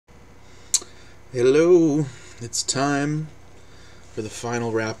Hello, it's time for the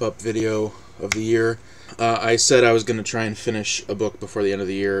final wrap-up video of the year. I said I was going to try and finish a book before the end of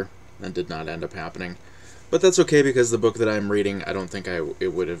the year. That did not end up happening. But that's okay because the book that I'm reading, I don't think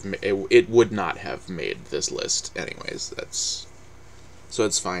it would not have made this list anyways. So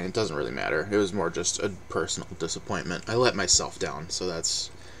it's fine. It doesn't really matter. It was more just a personal disappointment. I let myself down, so that's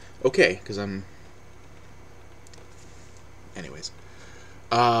okay because I'm anyways.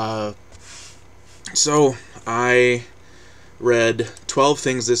 So I read 12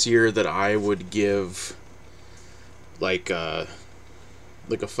 things this year that I would give like a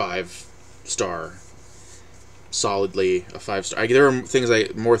 5-star, solidly a 5-star. There are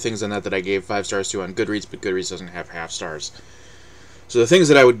more things than that I gave 5 stars to on Goodreads, but Goodreads doesn't have half stars. So the things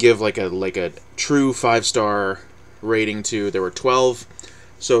that I would give like a true 5-star rating to, there were 12.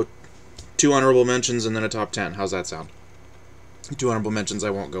 So 2 honorable mentions and then a top 10. How's that sound? 2 honorable mentions I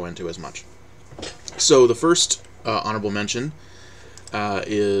won't go into as much. So the first honorable mention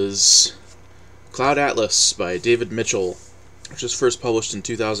is Cloud Atlas by David Michel, which was first published in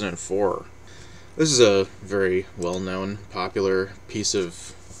 2004. This is a very well-known, popular piece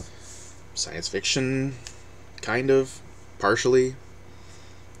of science fiction, kind of, partially.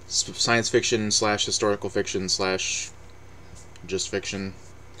 Science fiction slash historical fiction slash just fiction.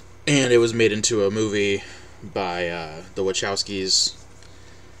 And it was made into a movie by the Wachowskis,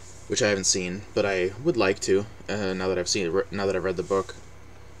 which I haven't seen, but I would like to. Now that I've read the book,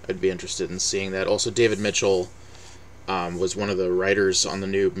 I'd be interested in seeing that. Also, David Michel was one of the writers on the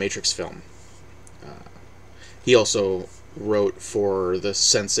new Matrix film. He also wrote for the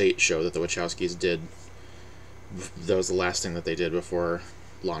Sense8 show that the Wachowskis did. That was the last thing that they did before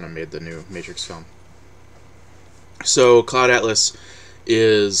Lana made the new Matrix film. So, Cloud Atlas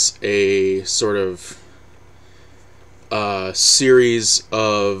is a sort of series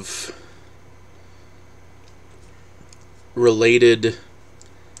of related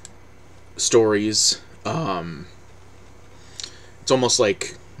stories. It's almost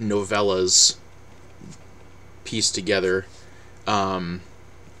like novellas pieced together, and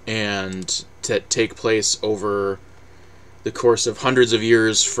to take place over the course of hundreds of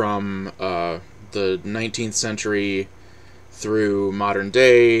years from the 19th century through modern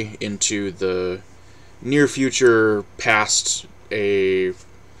day into the near future, past a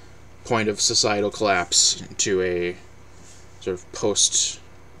point of societal collapse to a sort of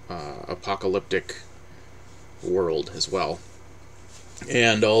post-apocalyptic world as well.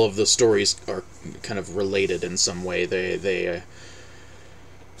 And all of the stories are kind of related in some way. They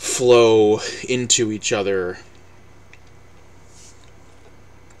flow into each other.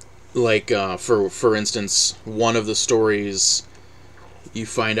 Like, for instance, one of the stories you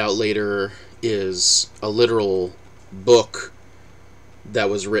find out later is a literal book that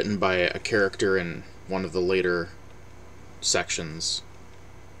was written by a character in one of the later sections.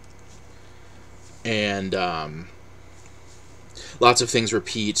 And lots of things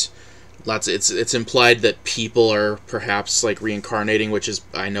repeat. It's implied that people are perhaps like reincarnating, which is,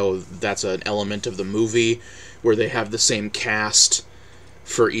 I know that's an element of the movie where they have the same cast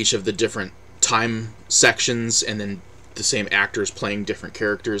for each of the different time sections, and then the same actors playing different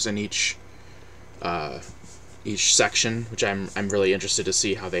characters in each section, which I'm really interested to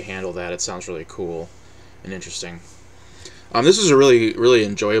see how they handle that. It sounds really cool and interesting. This was a really, really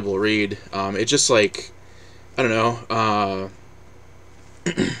enjoyable read. It just, like, I don't know,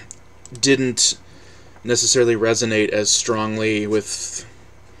 didn't necessarily resonate as strongly with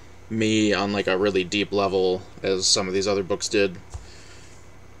me on like a really deep level as some of these other books did,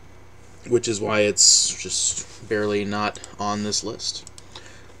 which is why it's just barely not on this list.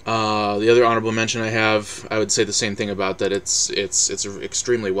 The other honorable mention I have, I would say the same thing about that. It's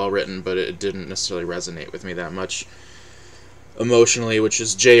extremely well written, but it didn't necessarily resonate with me that much emotionally, which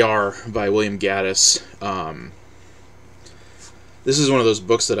is J.R. by William Gaddis. This is one of those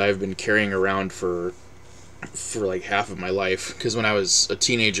books that I've been carrying around for like half of my life, because when I was a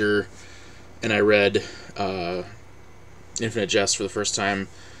teenager and I read Infinite Jest for the first time,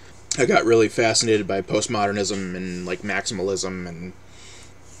 I got really fascinated by postmodernism and like maximalism and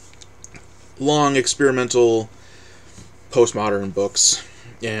long experimental postmodern books,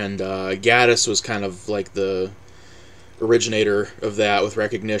 and Gaddis was kind of like the originator of that with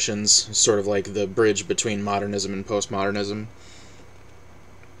Recognitions, sort of like the bridge between modernism and postmodernism.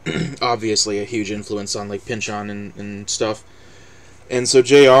 Obviously a huge influence on like Pynchon and stuff. And so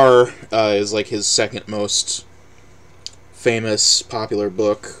J.R. Is like his second most famous popular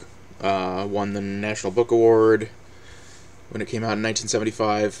book. Won the National Book Award when it came out in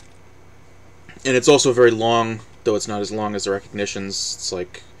 1975. And it's also very long, though it's not as long as the Recognitions. It's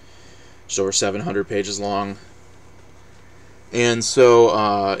like just over 700 pages long. And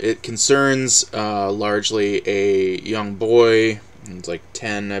so it concerns largely a young boy, he's like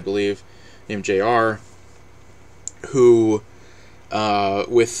 10, I believe, named JR, who,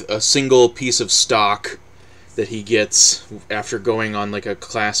 with a single piece of stock that he gets after going on like a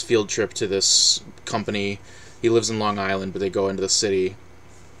class field trip to this company, he lives in Long Island, but they go into the city,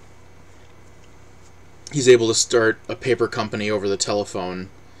 he's able to start a paper company over the telephone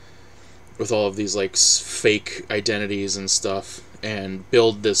with all of these like fake identities and stuff, and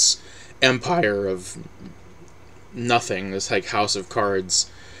build this empire of nothing, this like house of cards.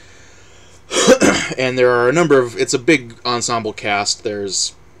 And there are a number of, it's a big ensemble cast.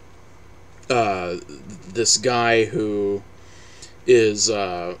 There's this guy who is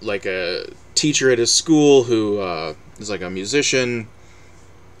like a teacher at his school, who is like a musician,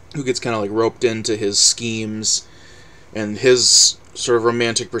 who gets kind of like roped into his schemes and his sort of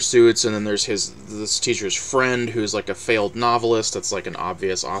romantic pursuits. And then there's this teacher's friend, who's like a failed novelist that's like an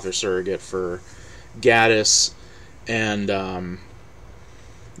obvious author surrogate for Gaddis. And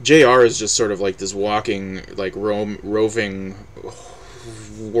JR is just sort of like this walking, like roving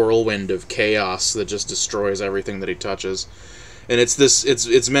whirlwind of chaos that just destroys everything that he touches. And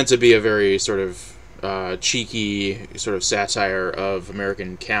it's meant to be a very sort of cheeky sort of satire of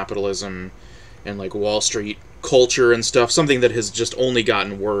American capitalism and like Wall Street culture and stuff, something that has just only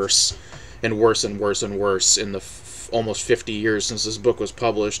gotten worse and worse and worse and worse in the almost 50 years since this book was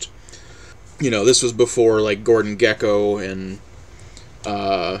published. You know, this was before like Gordon Gekko and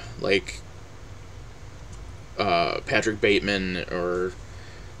Patrick Bateman, or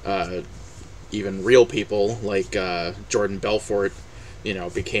even real people like Jordan Belfort, you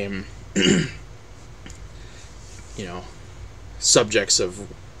know, became you know, subjects of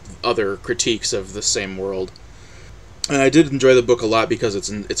other critiques of the same world. And I did enjoy the book a lot because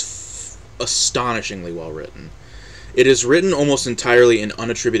it's astonishingly well written. It is written almost entirely in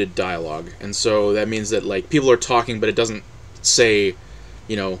unattributed dialogue, and so that means that like people are talking, but it doesn't say,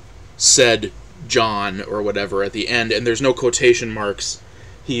 you know, said John or whatever at the end, and there's no quotation marks.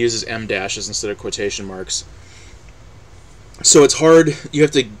 He uses M dashes instead of quotation marks. So it's hard. You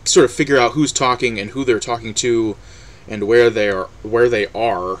have to sort of figure out who's talking and who they're talking to, and where they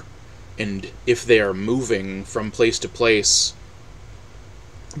are, and if they are moving from place to place,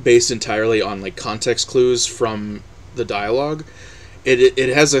 based entirely on like context clues from the dialogue. It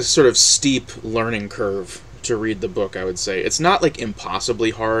has a sort of steep learning curve to read the book, I would say. It's not like impossibly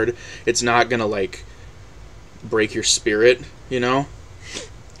hard. It's not gonna like break your spirit, you know?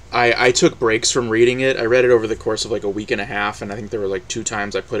 I took breaks from reading it. I read it over the course of like a week and a half, and I think there were like 2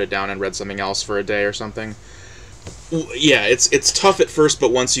 times I put it down and read something else for a day or something. Yeah, it's tough at first,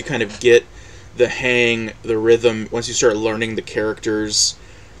 but once you kind of get the hang, the rhythm, once you start learning the characters,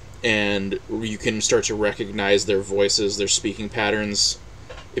 and you can start to recognize their voices, their speaking patterns,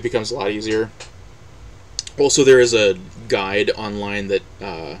 it becomes a lot easier. Also, there is a guide online that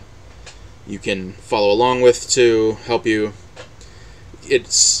you can follow along with to help you.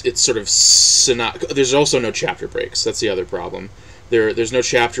 It's sort of there's also no chapter breaks. That's the other problem. There's no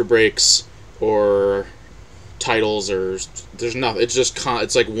chapter breaks or titles, or there's nothing. It's just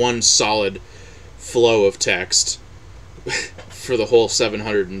it's like one solid flow of text for the whole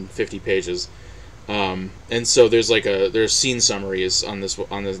 750 pages. And so there's scene summaries on the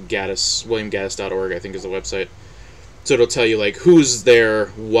Gaddis, WilliamGaddis.org, I think is the website. So it'll tell you like who's there,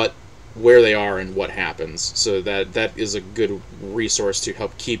 where they are, and what happens. So that is a good resource to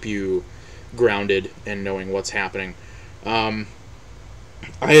help keep you grounded and knowing what's happening. I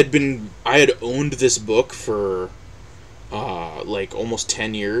had owned this book for like almost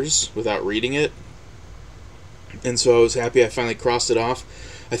 10 years without reading it, and so I was happy I finally crossed it off.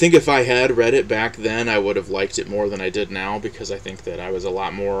 I think if I had read it back then, I would have liked it more than I did now, because I think that I was a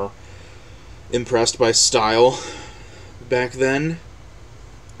lot more impressed by style back then.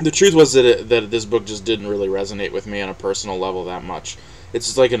 The truth was that this book just didn't really resonate with me on a personal level that much. It's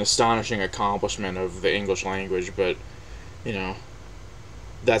just like an astonishing accomplishment of the English language, but, you know,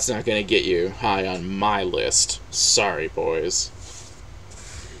 that's not going to get you high on my list. Sorry, boys.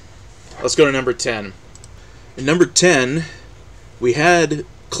 Let's go to number 10. In number 10, we had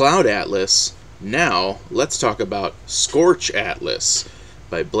Cloud Atlas. Now, let's talk about Scorch Atlas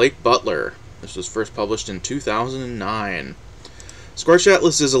by Blake Butler. This was first published in 2009. Scorch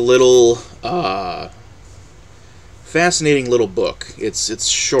Atlas is a little fascinating little book. It's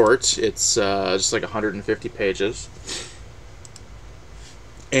short. It's just like 150 pages,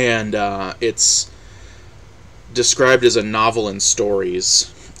 and it's described as a novel in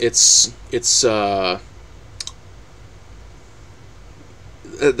stories. It's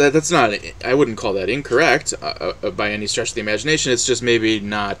that's not. I wouldn't call that incorrect by any stretch of the imagination. It's just maybe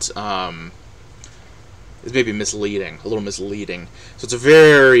not. It's maybe misleading, a little misleading. So it's a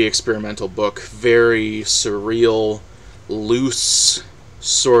very experimental book, very surreal, loose,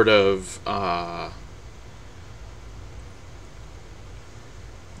 sort of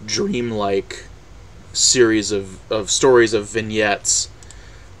dreamlike series of stories of vignettes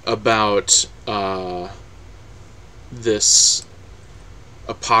about this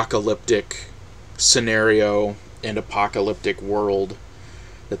apocalyptic scenario and apocalyptic world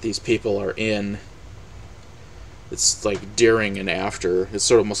that these people are in. It's like during and after. It's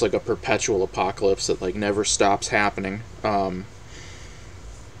sort of almost like a perpetual apocalypse that like never stops happening. And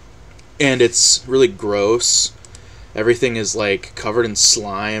it's really gross. Everything is like covered in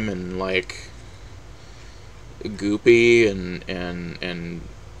slime and like goopy and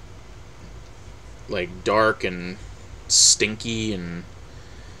like dark and stinky and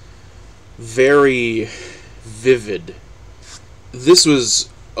very vivid. This was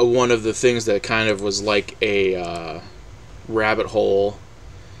one of the things that kind of was like a rabbit hole,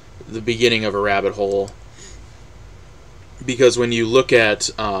 the beginning of a rabbit hole, because when you look at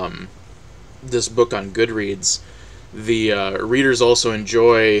this book on Goodreads, the readers also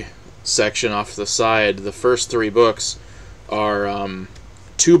enjoy section off the side. The first 3 books are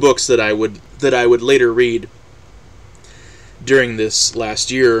 2 books that I would later read during this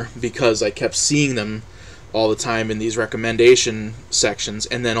last year because I kept seeing them all the time in these recommendation sections,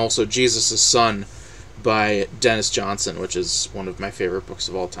 and then also Jesus' Son by Dennis Johnson, which is one of my favorite books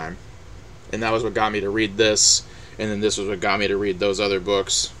of all time. And that was what got me to read this, and then this was what got me to read those other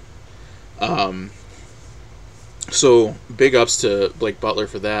books. So big ups to Blake Butler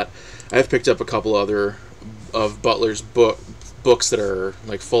for that. I've picked up a couple other of Butler's books that are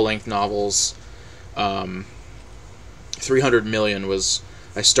like full-length novels. 300 Million was,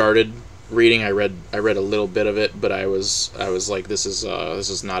 I started reading. I read a little bit of it, but I was like, this is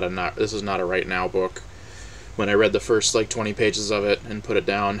not a right now book when I read the first like 20 pages of it and put it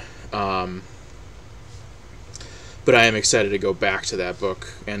down. But I am excited to go back to that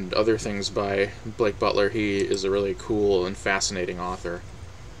book and other things by Blake Butler. He is a really cool and fascinating author.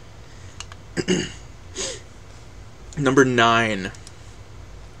 Number 9,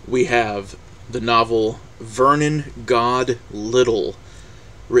 we have the novel Vernon God Little,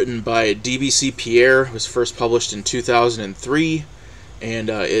 written by DBC Pierre. It was first published in 2003, and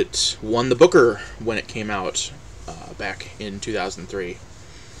it won the Booker when it came out back in 2003.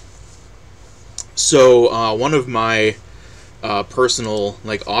 So one of my personal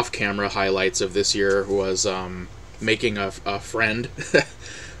like off-camera highlights of this year was making a friend,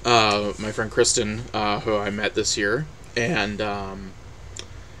 my friend Kristen, who I met this year, and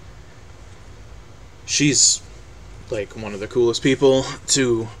she's like one of the coolest people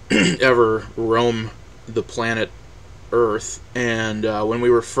to ever roam the planet Earth. And when we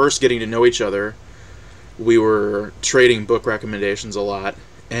were first getting to know each other, we were trading book recommendations a lot.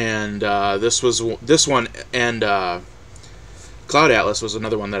 And this one, and Cloud Atlas was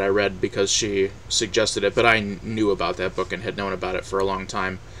another one that I read because she suggested it, but I knew about that book and had known about it for a long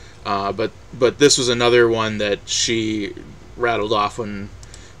time. But this was another one that she rattled off when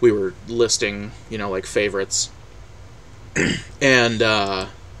we were listing, like favorites. And man,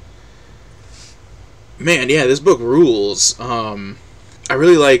 yeah, this book rules. I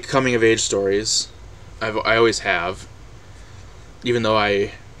really like coming of age stories. I always have. Even though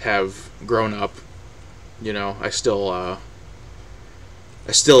I have grown up, I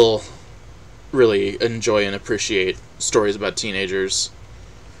still really enjoy and appreciate stories about teenagers.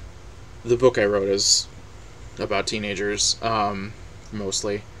 The book I wrote is about teenagers,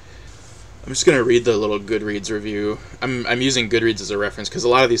 mostly. I'm just gonna read the little Goodreads review. I'm using Goodreads as a reference because a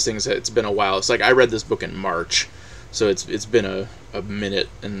lot of these things, it's been a while. It's like I read this book in March, so it's been a minute,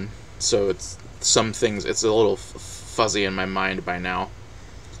 and so it's some things, it's a little fuzzy in my mind by now.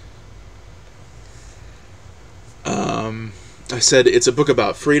 I said it's a book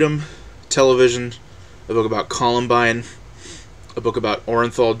about freedom, television, a book about Columbine, a book about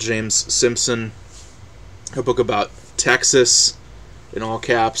Orenthal James Simpson, a book about Texas, in all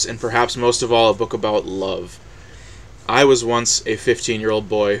caps, and perhaps most of all, a book about love. I was once a 15-year-old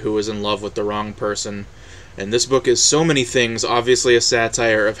boy who was in love with the wrong person, and this book is so many things, obviously a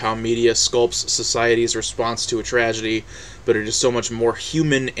satire of how media sculpts society's response to a tragedy, but it is so much more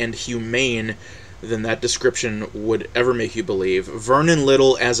human and humane than that description would ever make you believe. Vernon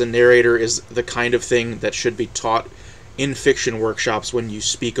Little as a narrator is the kind of thing that should be taught in fiction workshops when you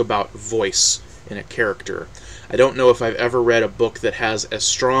speak about voice in a character. I don't know if I've ever read a book that has as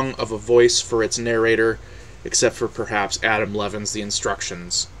strong of a voice for its narrator except for perhaps Adam Levin's The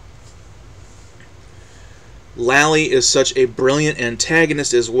Instructions. Lally is such a brilliant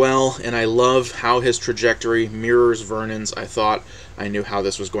antagonist as well, and I love how his trajectory mirrors Vernon's. I thought I knew how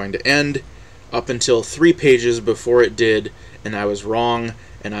this was going to end, up until 3 pages before it did, and I was wrong,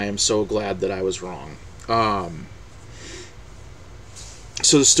 and I am so glad that I was wrong.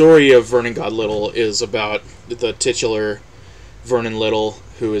 So the story of Vernon God Little is about the titular Vernon Little,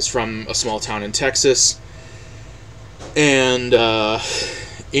 who is from a small town in Texas, and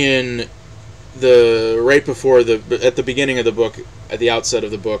in right before at the beginning of the book, at the outset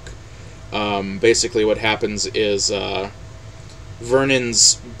of the book, basically what happens is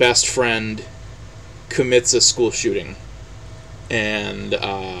Vernon's best friend commits a school shooting and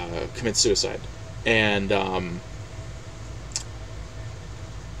commits suicide, and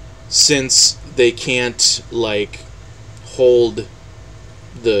since they can't like hold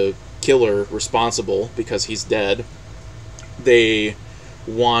the killer responsible because he's dead, they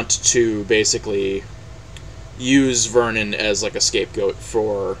want to basically use Vernon as like a scapegoat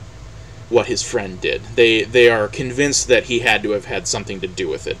for what his friend did. They are convinced that he had to have had something to do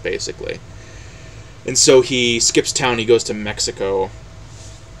with it, basically. And so he skips town, he goes to Mexico,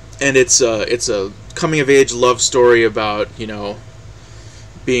 and it's a coming of age love story about, you know,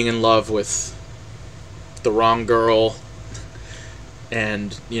 being in love with the wrong girl,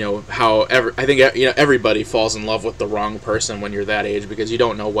 and you know how I think, you know, everybody falls in love with the wrong person when you're that age, because you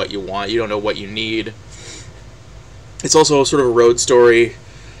don't know what you want, you don't know what you need. It's also sort of a road story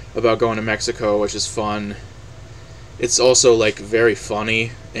about going to Mexico, which is fun. It's also like very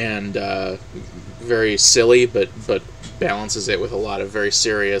funny and very silly, but balances it with a lot of very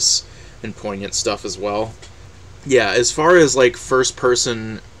serious and poignant stuff as well. Yeah, as far as like first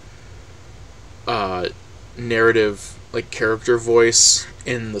person narrative, like character voice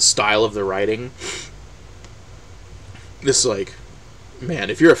in the style of the writing, this is like, man,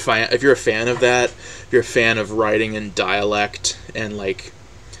 if you're a fan of that, if you're a fan of writing in dialect and like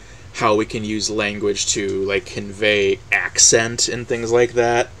how we can use language to like convey accent and things like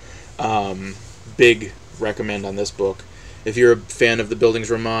that, big recommend on this book. If you're a fan of the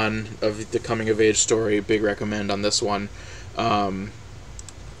Bildungsroman, of the coming-of-age story, big recommend on this one.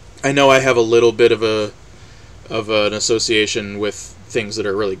 I know I have a little bit of an association with things that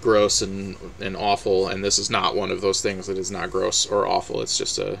are really gross and awful, and this is not one of those things that is not gross or awful. It's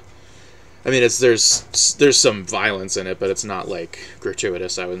just I mean, there's some violence in it, but it's not like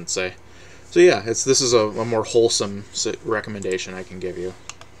gratuitous, I wouldn't say. So yeah, this is a more wholesome recommendation I can give you.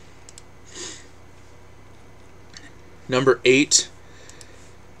 Number 8,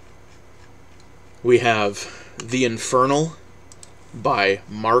 we have The Infernal by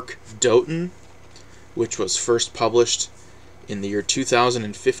Mark Doten, which was first published in the year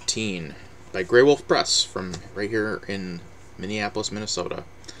 2015 by Grey Wolf Press from right here in Minneapolis, Minnesota.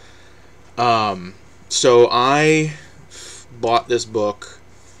 So I bought this book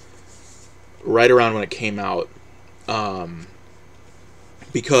right around when it came out,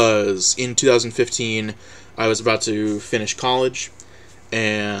 because in 2015 I was about to finish college,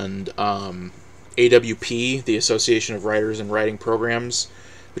 and AWP, the Association of Writers and Writing Programs,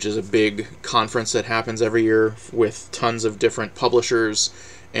 which is a big conference that happens every year with tons of different publishers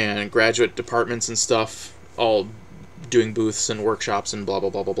and graduate departments and stuff, all doing booths and workshops and blah, blah,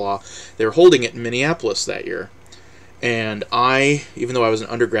 blah, blah, blah. They were holding it in Minneapolis that year. And I, even though I was an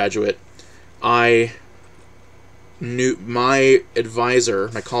undergraduate, I knew my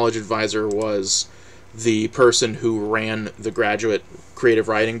advisor, my college advisor, was the person who ran the graduate creative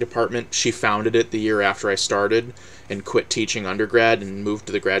writing department. She founded it the year after I started and quit teaching undergrad and moved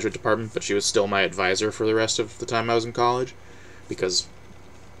to the graduate department, but she was still my advisor for the rest of the time I was in college, because,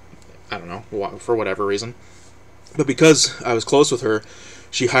 I don't know, for whatever reason. But because I was close with her,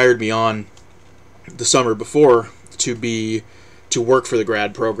 she hired me on the summer before to work for the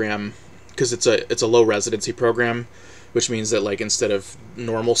grad program, because it's a low residency program, which means that like instead of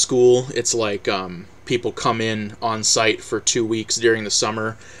normal school, it's like people come in on site for 2 weeks during the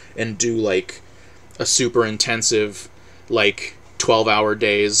summer and do like a super intensive like 12-hour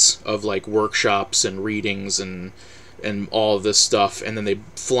days of like workshops and readings and all of this stuff, and then they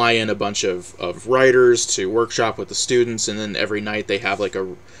fly in a bunch of writers to workshop with the students, and then every night they have like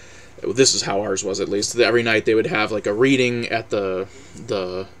this is how ours was, at least, every night they would have like a reading at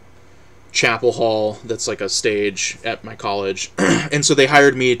the chapel hall that's like a stage at my college. And so they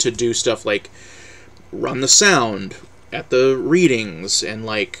hired me to do stuff like run the sound at the readings and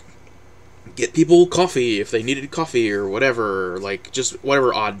like get people coffee if they needed coffee or whatever, like just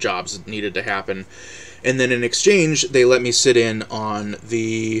whatever odd jobs needed to happen. And then in exchange, they let me sit in on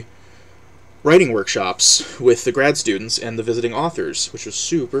the writing workshops with the grad students and the visiting authors, which was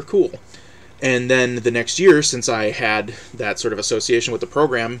super cool. And then the next year, since I had that sort of association with the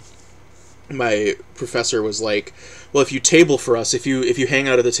program, my professor was like, well, if you table for us, if you hang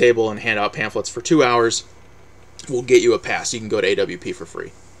out at the table and hand out pamphlets for 2 hours, we'll get you a pass. You can go to AWP for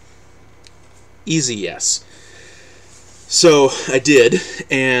free. Easy yes. So I did,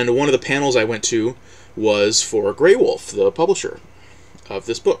 and one of the panels I went to was for Grey Wolf, the publisher of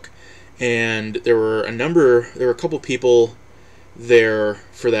this book. And there were a couple people there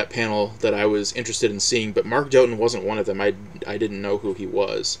for that panel that I was interested in seeing, but Mark Doten wasn't one of them. I didn't know who he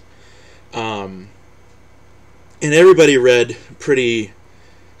was. And everybody read pretty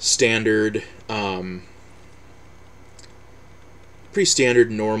standard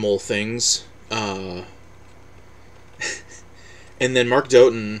normal things. And then Mark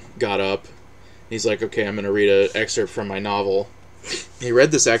Doten got up. He's like, okay, I'm going to read an excerpt from my novel. He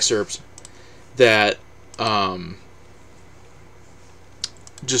read this excerpt that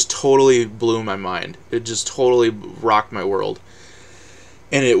just totally blew my mind. It just totally rocked my world.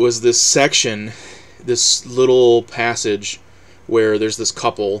 And it was this section, this little passage where there's this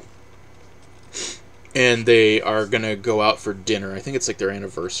couple and they are going to go out for dinner. I think it's like their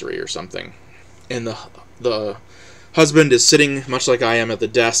anniversary or something. And the husband is sitting, much like I am, at the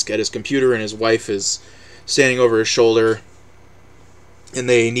desk at his computer, and his wife is standing over his shoulder, and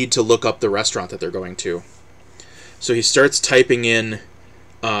they need to look up the restaurant that they're going to. So he starts typing in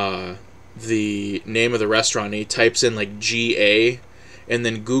the name of the restaurant, and he types in like GA, and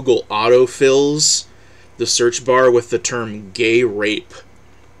then Google autofills the search bar with the term gay rape.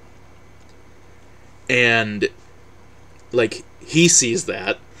 And like he sees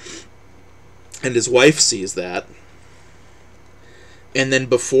that, and his wife sees that, and then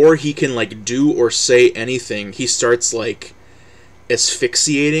before he can like do or say anything, he starts like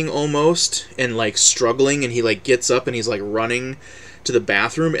asphyxiating almost and like struggling, and he like gets up and he's like running to the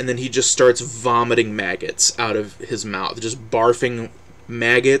bathroom, and then he just starts vomiting maggots out of his mouth, just barfing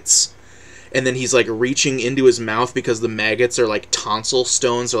maggots. And then he's like reaching into his mouth because the maggots are like tonsil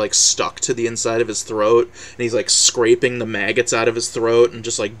stones, are like stuck to the inside of his throat, and he's like scraping the maggots out of his throat and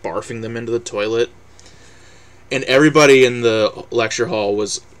just like barfing them into the toilet. And everybody in the lecture hall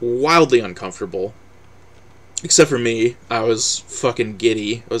was wildly uncomfortable, except for me. I was fucking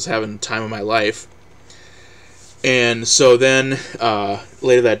giddy. I was having the time of my life. And so then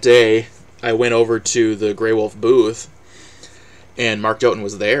later that day, I went over to the Grey Wolf booth, and Mark Doten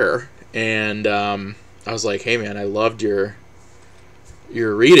was there. And I was like, hey man, I loved your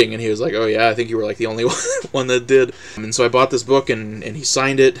reading. And he was like, oh yeah, I think you were like the only one that did. And so I bought this book, and he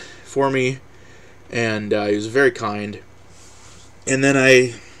signed it for me, and he was very kind. And then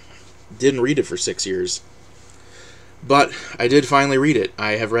I didn't read it for 6 years, but I did finally read it.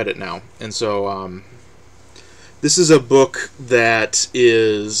 I have read it now. And so this is a book that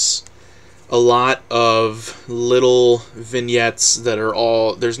is a lot of little vignettes that are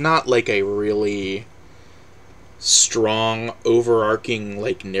all... There's not like a really strong, overarching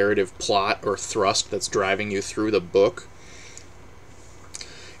like narrative plot or thrust that's driving you through the book.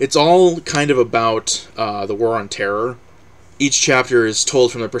 It's all kind of about the War on Terror. Each chapter is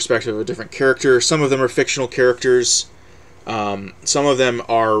told from the perspective of a different character. Some of them are fictional characters. Some of them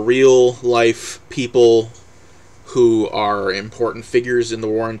are real-life people who are important figures in the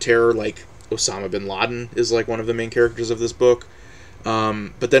War on Terror, like Osama bin Laden is like one of the main characters of this book.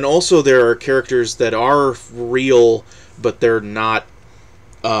 But then also there are characters that are real, but they're not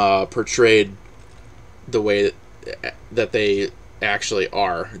portrayed the way that they actually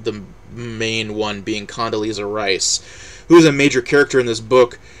are. The main one being Condoleezza Rice, who is a major character in this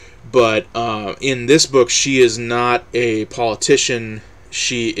book, but in this book she is not a politician.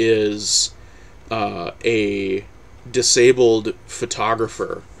 She is a disabled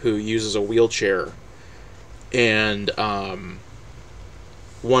photographer who uses a wheelchair, and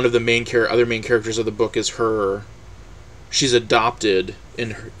one of the other main characters of the book is her. She's adopted,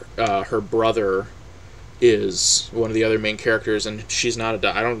 and her brother is one of the other main characters, and she's not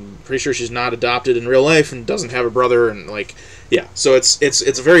I'm pretty sure she's not adopted in real life and doesn't have a brother, and like, yeah, so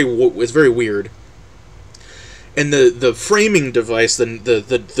it's very weird. And the framing device,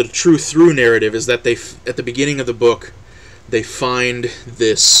 the true through narrative, is that at the beginning of the book, they find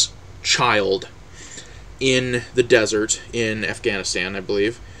this child in the desert in Afghanistan, I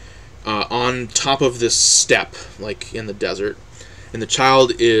believe, on top of this step, like in the desert, and the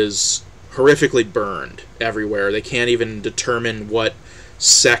child is horrifically burned everywhere. They can't even determine what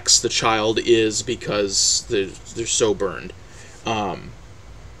sex the child is because they're so burned.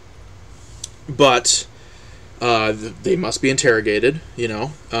 But They must be interrogated.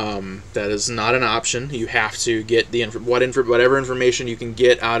 That is not an option. You have to get whatever information you can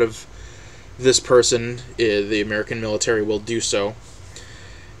get out of this person. The American military will do so.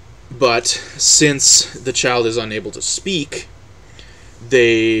 But since the child is unable to speak,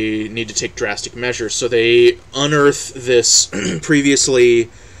 they need to take drastic measures. So they unearth this previously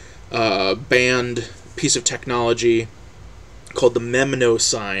banned piece of technology called the Memno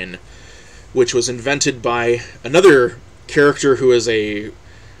sign, which was invented by another character who is a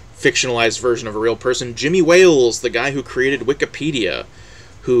fictionalized version of a real person, Jimmy Wales, the guy who created Wikipedia,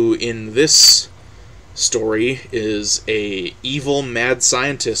 who in this story is a evil mad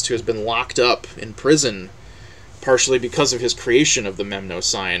scientist who has been locked up in prison partially because of his creation of the Memno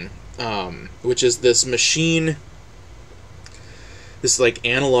sign, which is this machine, this like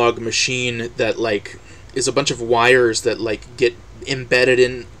analog machine that like is a bunch of wires that like get embedded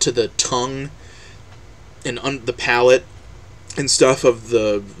into the tongue and the palate and stuff of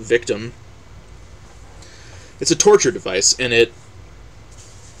the victim. It's a torture device, and it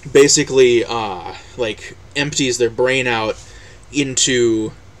basically like empties their brain out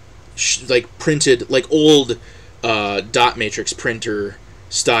into like printed, like old dot matrix printer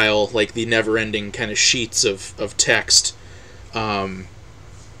style, like the never-ending kind of sheets of text,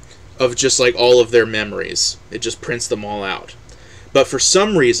 of just like all of their memories. It just prints them all out. But for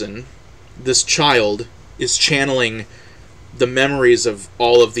some reason, this child is channeling the memories of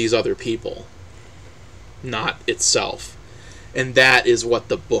all of these other people, not itself. And that is what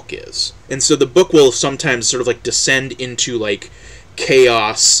the book is. And so the book will sometimes sort of like descend into like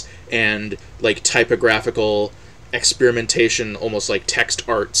chaos and like typographical experimentation, almost like text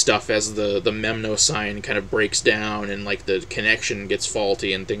art stuff, as the Memno sign kind of breaks down and like the connection gets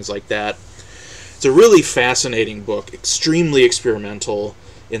faulty and things like that. It's a really fascinating book, extremely experimental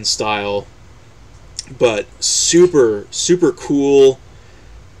in style, but super, super cool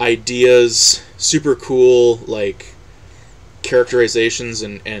ideas, super cool like characterizations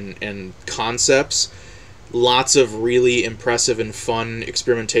and concepts. Lots of really impressive and fun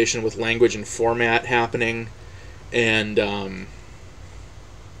experimentation with language and format happening. And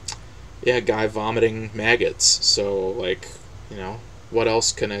yeah, guy vomiting maggots. So like, what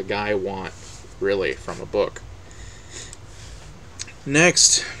else can a guy want really from a book?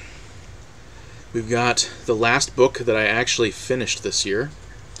 Next, we've got the last book that I actually finished this year.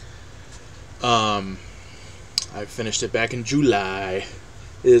 I finished it back in July.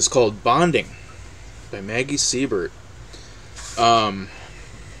 It is called Bonding by Maggie Siebert.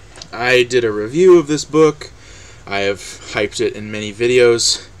 I did a review of this book. I have hyped it in many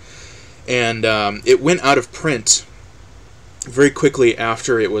videos, and it went out of print very quickly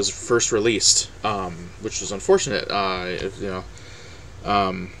after it was first released, which was unfortunate. But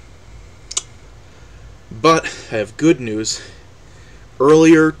I have good news.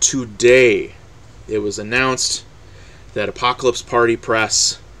 Earlier today, it was announced that Apocalypse Party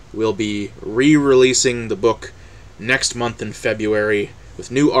Press will be re-releasing the book next month in February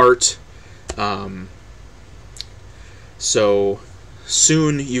with new art. So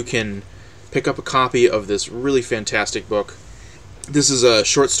soon you can pick up a copy of this really fantastic book. This is a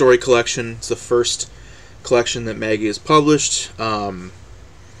short story collection. It's the first collection that Maggie has published. And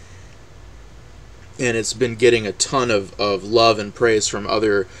it's been getting a ton of love and praise from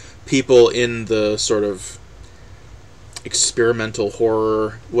other people in the sort of experimental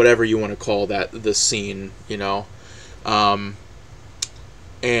horror, whatever you want to call that, the scene, it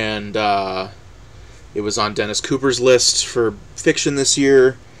was on Dennis Cooper's list for fiction this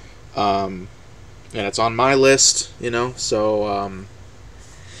year, and it's on my list, so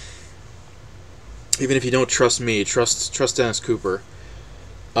even if you don't trust me, trust Dennis Cooper.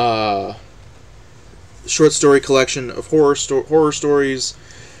 Short story collection of horror stories.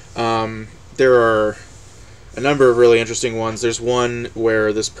 There are a number of really interesting ones. There's one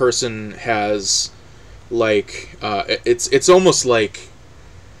where this person has like it's almost like,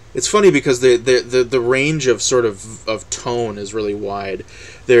 it's funny because the range of sort of tone is really wide.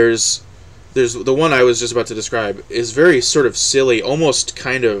 There's the one I was just about to describe is very sort of silly, almost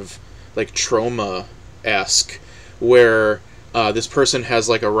kind of like trauma-esque, where this person has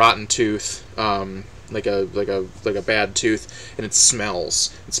like a rotten tooth, like a bad tooth, and it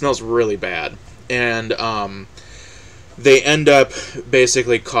smells really bad, and they end up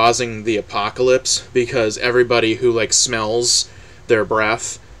basically causing the apocalypse because everybody who like smells their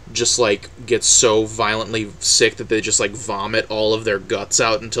breath just like gets so violently sick that they just like vomit all of their guts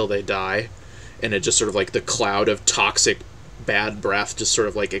out until they die, and it just sort of like the cloud of toxic bad breath just sort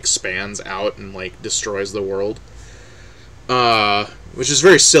of like expands out and like destroys the world. which is a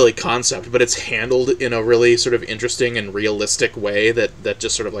very silly concept, but it's handled in a really sort of interesting and realistic way that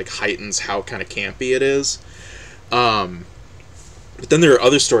just sort of like heightens how kind of campy it is. But then there are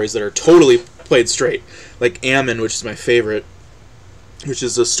other stories that are totally played straight, like Ammon, which is my favorite, which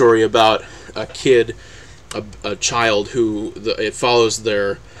is a story about a kid, a child who it follows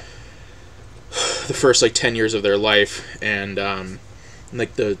the first like 10 years of their life, and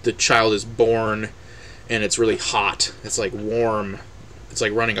like the child is born, and it's really hot. It's like warm. It's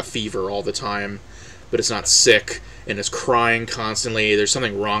like running a fever all the time, but it's not sick, and it's crying constantly. There's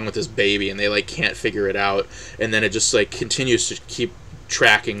something wrong with this baby, and they like can't figure it out. And then it just like continues to keep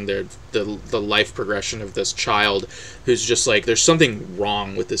tracking the life progression of this child, who's just like, there's something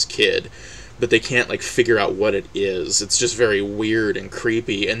wrong with this kid, but they can't like figure out what it is. It's just very weird and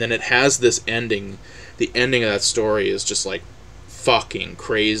creepy. And then it has this ending. The ending of that story is just like fucking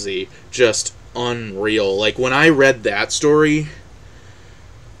crazy, just unreal. Like when I read that story,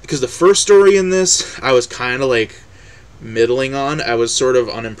 because the first story in this I was kind of like middling on, I was sort of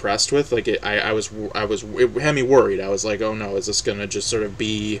unimpressed with. Like it had me worried. I was like, oh no, is this gonna just sort of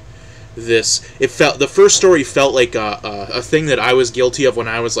be this? The first story felt like a thing that I was guilty of when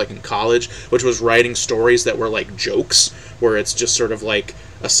I was like in college, which was writing stories that were like jokes, where it's just sort of like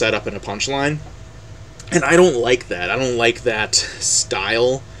a setup and a punchline. And I don't like that. I don't like that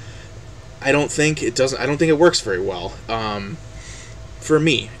style. I don't think it works very well for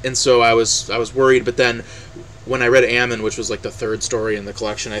me. And so I was worried. But then when I read Ammon, which was like the third story in the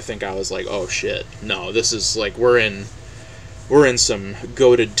collection, I think I was like, oh shit, no, this is like we're in some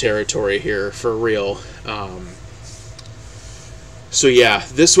goated territory here for real. So yeah,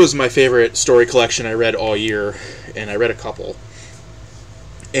 this was my favorite story collection I read all year, and I read a couple.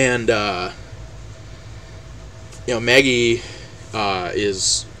 And Maggie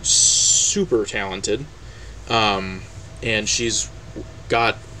is super talented, and she's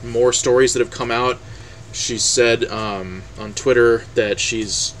got more stories that have come out. She said on Twitter that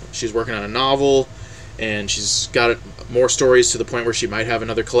she's working on a novel, and she's got more stories to the point where she might have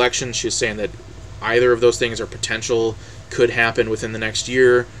another collection. She's saying that either of those things are potential, could happen within the next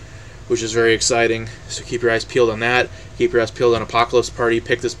year, which is very exciting. So keep your eyes peeled on that. Keep your eyes peeled on Apocalypse Party.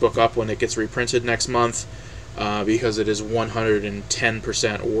 Pick this book up when it gets reprinted next month, because it is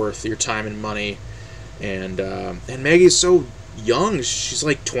 110% worth your time and money. And Maggie's so young. She's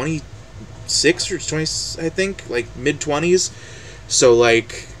like 26 or 20, I think, like mid-20s. So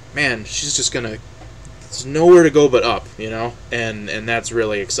like, man, she's just gonna, there's nowhere to go but up, and that's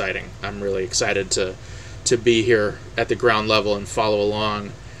really exciting. I'm really excited to be here at the ground level and follow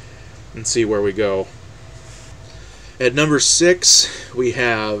along and see where we go. At number 6, we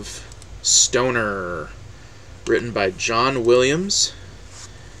have Stoner, written by John Williams.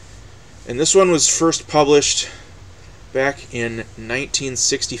 And this one was first published back in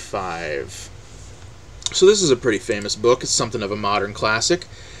 1965. So this is a pretty famous book. It's something of a modern classic.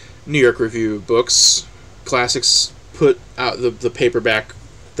 New York Review of Books Classics put out the paperback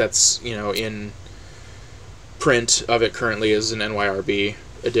that's, in print of it currently is an NYRB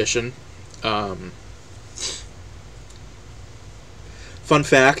edition. Fun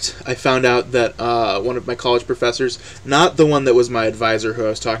fact, I found out that one of my college professors, not the one that was my advisor who I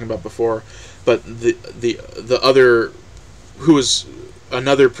was talking about before, but the other, who was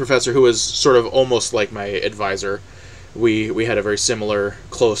another professor who was sort of almost like my advisor. We had a very similar,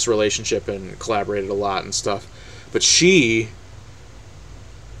 close relationship and collaborated a lot and stuff. But she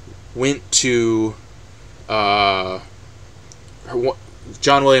went to John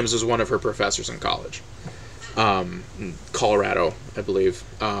Williams was one of her professors in college, in Colorado, I believe.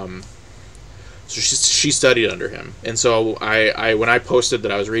 So she studied under him, and so I when I posted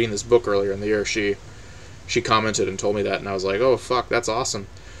that I was reading this book earlier in the year, she commented and told me that, and I was like, oh fuck, that's awesome.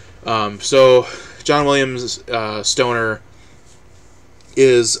 So John Williams' Stoner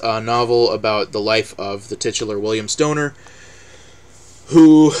is a novel about the life of the titular William Stoner,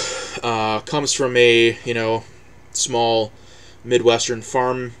 who comes from a small Midwestern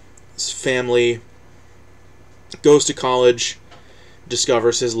farm family, goes to college,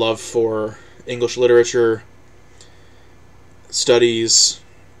 discovers his love for English literature, studies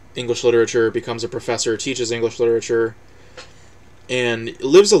English literature, becomes a professor, teaches English literature, and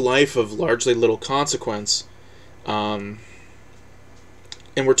lives a life of largely little consequence. And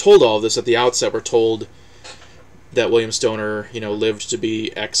we're told all of this at the outset. We're told that William Stoner, lived to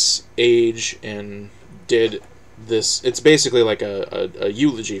be X age and did this. It's basically like a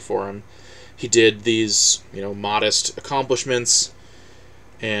eulogy for him. He did these, modest accomplishments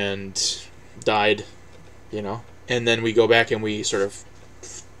and died, And then we go back and we sort of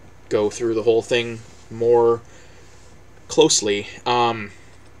go through the whole thing more closely. And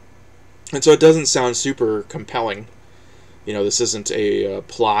so it doesn't sound super compelling. You know, this isn't a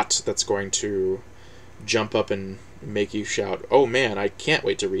plot that's going to jump up and make you shout, "Oh man, I can't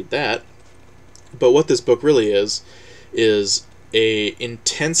wait to read that." But what this book really is a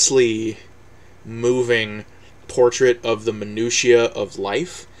intensely moving portrait of the minutiae of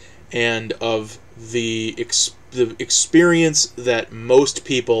life and of the experience that most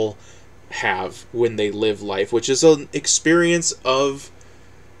people have when they live life, which is an experience of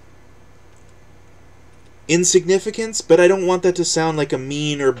insignificance, but I don't want that to sound like a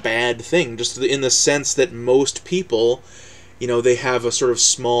mean or bad thing, just in the sense that most people, you know, they have a sort of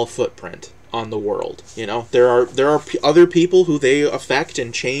small footprint on the world. You know, there are other people who they affect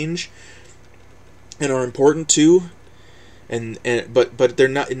and change and are important to, but they're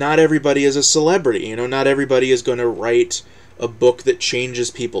not everybody is a celebrity. You know, not everybody is going to write a book that changes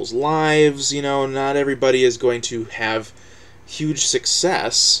people's lives. You know, not everybody is going to have huge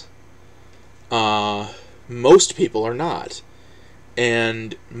success. Most people are not.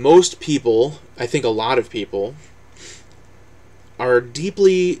 And most people, I think a lot of people, are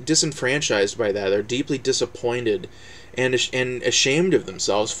deeply disenfranchised by that. They're deeply disappointed and ashamed of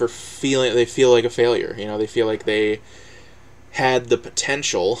themselves for feeling they feel like a failure. You know, they feel like they had the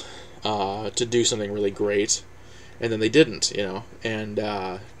potential to do something really great, and then they didn't. You know, and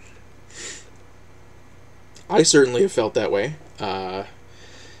I certainly have felt that way, and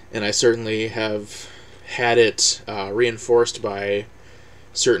I certainly have had it reinforced by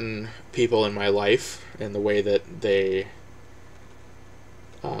certain people in my life and the way that they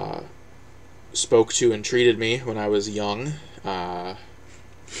spoke to and treated me when I was young. The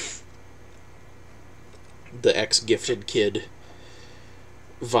ex-gifted kid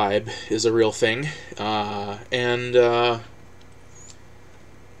vibe is a real thing.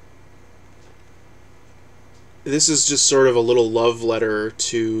 This is just sort of a little love letter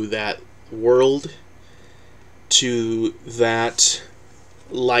to that world, to that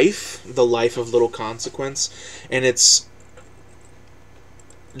life, the life of little consequence, and it's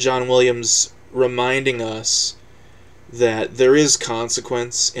John Williams reminding us that there is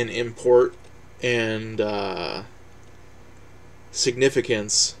consequence and import and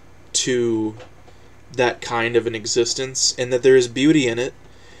significance to that kind of an existence, and that there is beauty in it,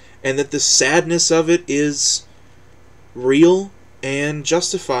 and that the sadness of it is real and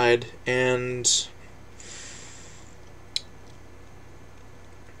justified. And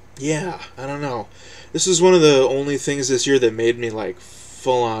yeah, I don't know. This is one of the only things this year that made me like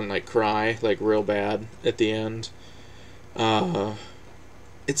full on like cry like real bad at the end.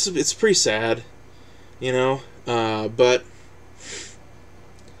 It's pretty sad, you know. But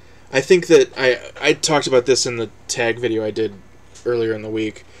I think that I talked about this in the tag video I did earlier in the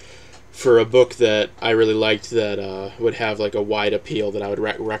week for a book that I really liked that would have like a wide appeal that I would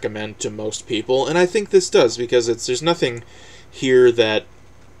recommend to most people, and I think this does, because there's nothing here that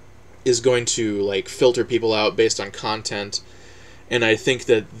is going to like filter people out based on content, and I think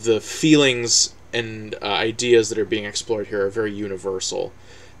that the feelings and ideas that are being explored here are very universal.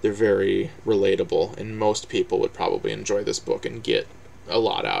 They're very relatable, and most people would probably enjoy this book and get a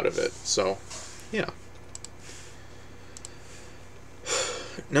lot out of it. So, yeah.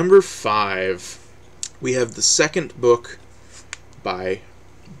 Number 5, we have the second book by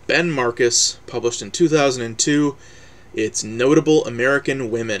Ben Marcus, published in 2002. It's Notable American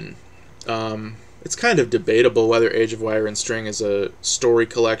Women. It's kind of debatable whether Age of Wire and String is a story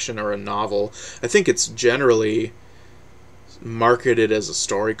collection or a novel. I think it's generally marketed as a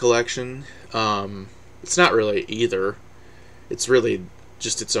story collection. It's not really either. It's really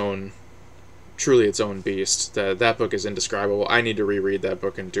just truly its own beast. That book is indescribable. I need to reread that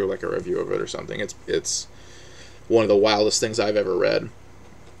book and do like a review of it or something. It's one of the wildest things I've ever read.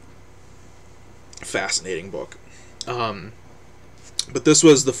 Fascinating book. But this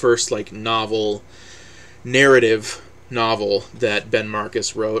was the first like narrative novel that Ben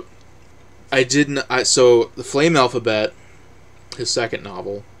Marcus wrote. So The Flame Alphabet, his second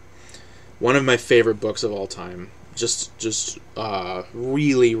novel, one of my favorite books of all time. Just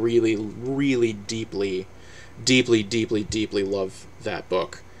really, really, really deeply love that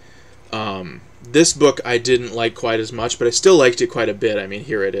book. This book I didn't like quite as much, but I still liked it quite a bit. I mean,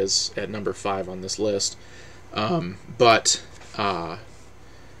 here it is at number 5 on this list. But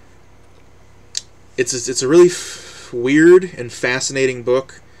it's a really weird and fascinating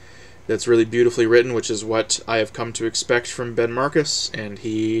book that's really beautifully written, which is what I have come to expect from Ben Marcus, and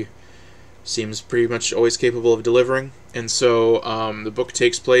he seems pretty much always capable of delivering. And so the book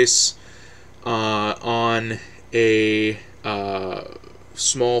takes place on a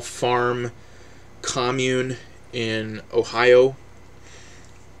small farm commune in Ohio.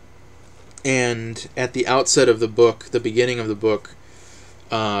 And at the outset of the book, the beginning of the book,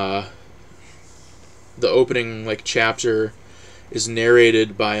 the opening chapter is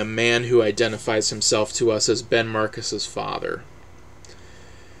narrated by a man who identifies himself to us as Ben Marcus's father.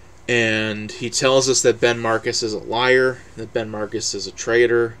 And he tells us that Ben Marcus is a liar, that Ben Marcus is a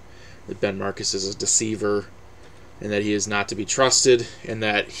traitor, that Ben Marcus is a deceiver, and that he is not to be trusted, and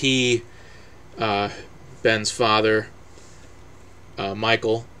that he, Ben's father,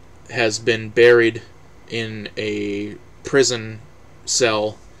 Michael, has been buried in a prison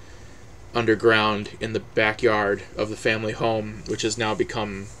cell underground in the backyard of the family home, which has now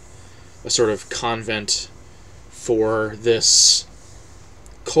become a sort of convent for this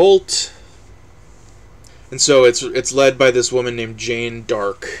cult. And so it's led by this woman named Jane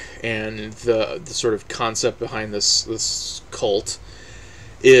Dark, and the sort of concept behind this cult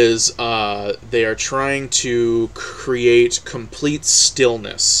is they are trying to create complete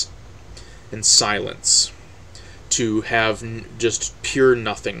stillness and silence, to have just pure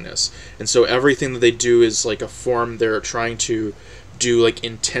nothingness. And so everything that they do is like a form, they're trying to do like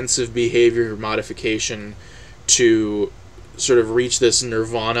intensive behavior modification to sort of reach this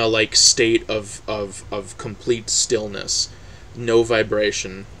nirvana-like state of complete stillness, no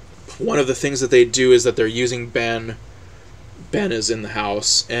vibration. One of the things that they do is that they're using Ben. Ben is in the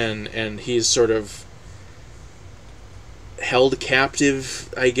house, and he's sort of held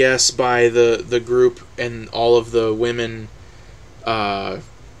captive, I guess, by the group, and all of the women try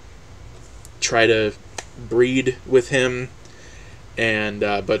to breed with him, and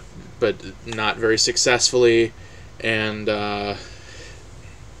but not very successfully, and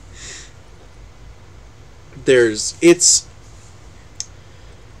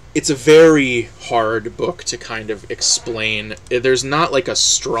it's a very hard book to kind of explain. There's not like a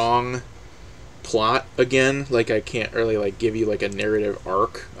strong plot, again, like I can't really like give you like a narrative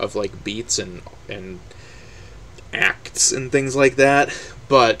arc of like beats and acts and things like that,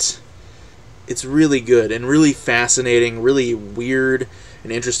 but it's really good and really fascinating, really weird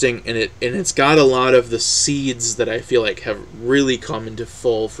and interesting, and it's got a lot of the seeds that I feel like have really come into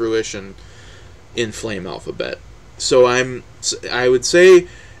full fruition in Flame Alphabet. So I would say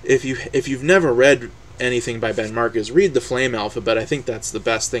if you've never read anything by Ben Marcus, read the Flame Alphabet. I think that's the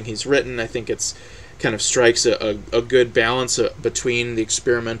best thing he's written. I think it's kind of strikes a good balance between the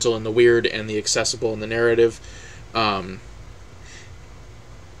experimental and the weird, and the accessible and the narrative. But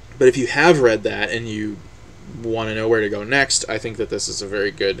if you have read that and you want to know where to go next, I think that this is a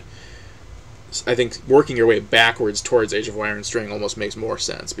very good... I think working your way backwards towards Age of Wire and String almost makes more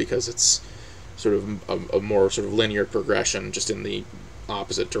sense, because it's sort of a more sort of linear progression, just in the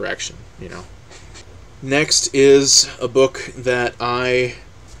opposite direction, you know. Next is a book that I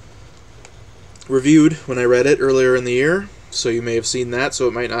reviewed when I read it earlier in the year, so you may have seen that, so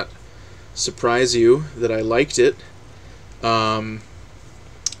it might not surprise you that I liked it. And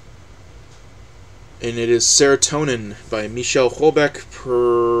it is Serotonin by Michel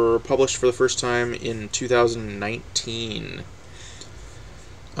Houellebecq, published for the first time in 2019.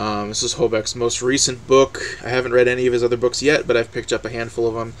 This is Houellebecq's most recent book. I haven't read any of his other books yet, but I've picked up a handful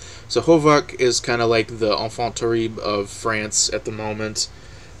of them. So Houellebecq is kind of like the enfant terrible of France at the moment.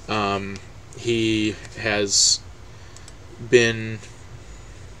 He has been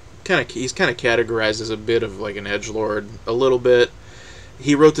he's kind of categorized as a bit of like an edgelord, a little bit.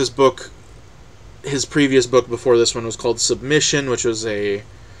 He wrote this book. His previous book before this one was called Submission, which was a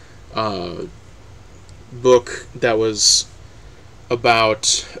book that was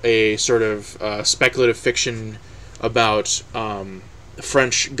about a sort of speculative fiction about the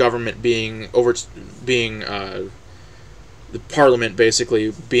French government being the parliament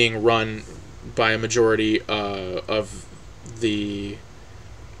basically being run by a majority of the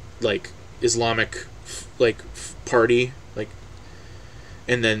like Islamic party,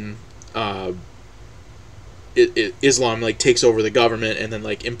 and then Islam takes over the government and then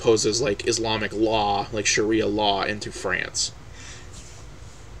imposes Islamic law, Sharia law, into France.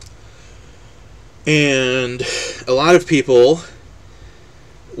 And a lot of people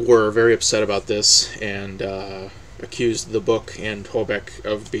were very upset about this and accused the book and Houellebecq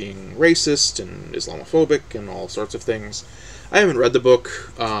of being racist and Islamophobic and all sorts of things. I haven't read the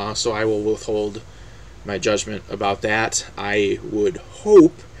book, so I will withhold my judgment about that. I would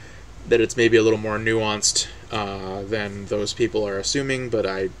hope that it's maybe a little more nuanced than those people are assuming, but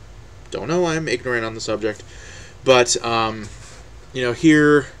I don't know. I'm ignorant on the subject. But,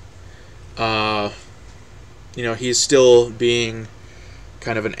 here, he's still being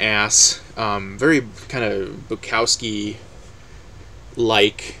kind of an ass, very kind of Bukowski-like,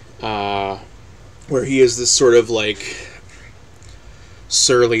 where he is this sort of like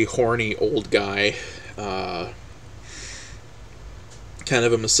surly, horny old guy, kind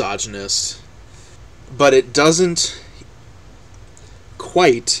of a misogynist, but it doesn't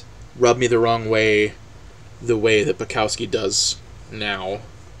quite rub me the wrong way the way that Bukowski does now.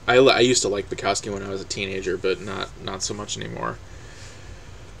 I used to like Bukowski when I was a teenager, but not so much anymore.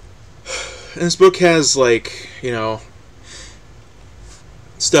 And this book has, like, you know,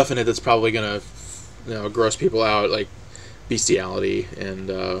 stuff in it that's probably gonna, you know, gross people out, like bestiality and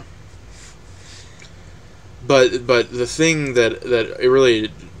but the thing that it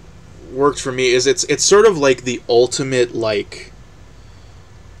really worked for me is it's sort of like the ultimate like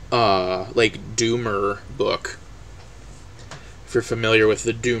doomer book. If you're familiar with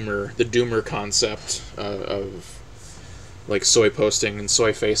the doomer concept of like soy posting and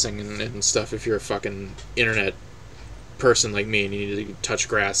soy facing and stuff, if you're a fucking internet person like me and you need to touch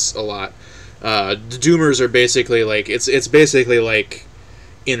grass a lot, the doomers are basically like it's basically like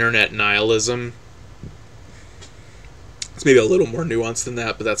internet nihilism. It's maybe a little more nuanced than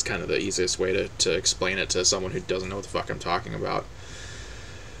that, but that's kind of the easiest way to explain it to someone who doesn't know what the fuck I'm talking about.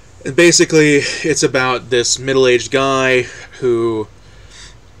 And basically, it's about this middle-aged guy who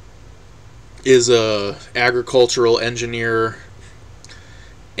is a agricultural engineer,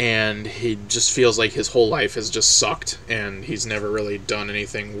 and he just feels like his whole life has just sucked, and he's never really done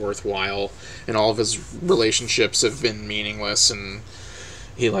anything worthwhile, and all of his relationships have been meaningless, and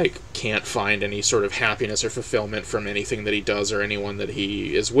he like can't find any sort of happiness or fulfillment from anything that he does or anyone that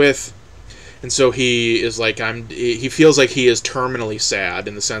he is with. And so he is like, he feels like he is terminally sad,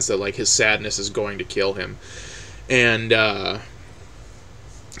 in the sense that like his sadness is going to kill him. And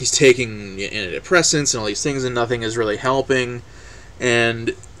he's taking antidepressants and all these things, and nothing is really helping.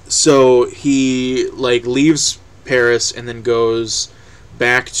 And so he like leaves Paris and then goes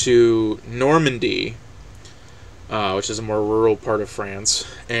back to Normandy, which is a more rural part of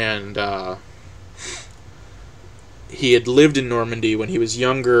France. And he had lived in Normandy when he was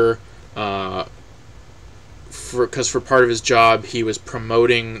younger, because for part of his job he was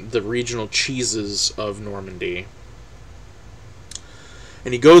promoting the regional cheeses of Normandy.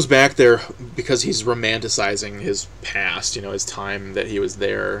 And he goes back there because he's romanticizing his past, you know, his time that he was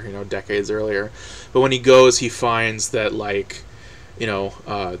there, you know, decades earlier. But when he goes, he finds that, like, you know,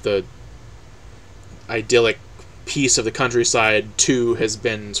 the idyllic piece of the countryside too has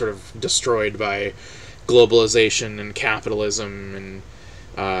been sort of destroyed by globalization and capitalism and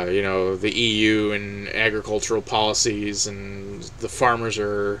you know, the EU and agricultural policies, and the farmers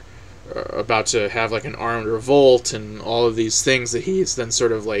are about to have like an armed revolt, and all of these things that he's then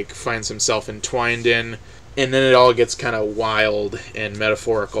sort of like finds himself entwined in. And then it all gets kind of wild and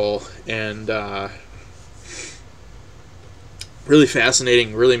metaphorical and really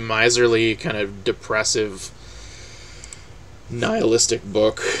fascinating, really miserly, kind of depressive, nihilistic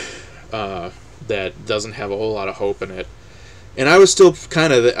book that doesn't have a whole lot of hope in it. And I was still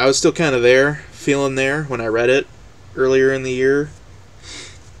kind of there, feeling there when I read it earlier in the year.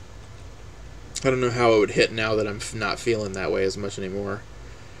 I don't know how it would hit now that I'm not feeling that way as much anymore.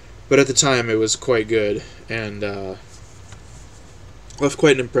 But at the time, it was quite good, and left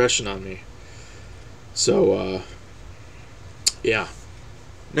quite an impression on me. So, yeah.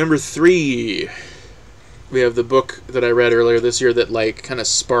 Number 3, we have the book that I read earlier this year that, like, kind of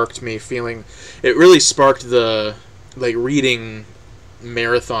sparked me feeling... It really sparked the, like, reading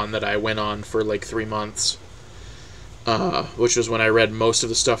marathon that I went on for, like, 3 months. Which was when I read most of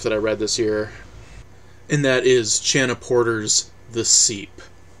the stuff that I read this year. And that is Chana Porter's The Seep.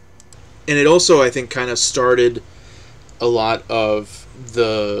 And it also, I think, kind of started a lot of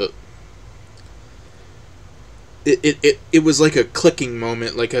the... It was like a clicking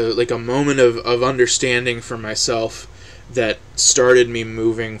moment, like a moment of understanding for myself that started me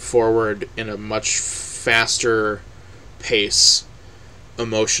moving forward in a much faster pace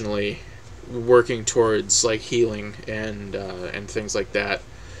emotionally, working towards like healing and things like that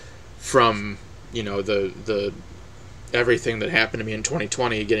from, you know, the everything that happened to me in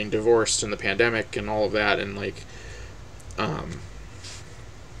 2020, getting divorced and the pandemic and all of that, and like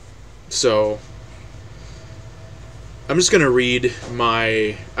so I'm just gonna read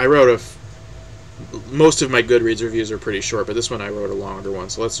most of my Goodreads reviews are pretty short, but this one I wrote a longer one,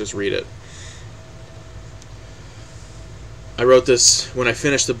 so let's just read it. I wrote this when I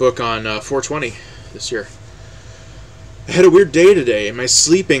finished the book on 4/20 this year. I had a weird day today, and my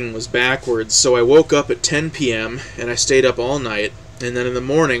sleeping was backwards, so I woke up at 10 p.m., and I stayed up all night, and then in the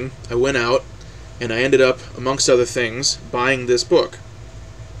morning, I went out, and I ended up, amongst other things, buying this book.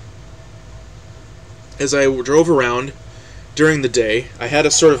 As I drove around, during the day, I had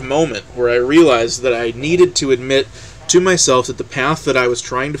a sort of moment where I realized that I needed to admit to myself that the path that I was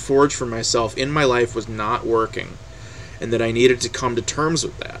trying to forge for myself in my life was not working, and that I needed to come to terms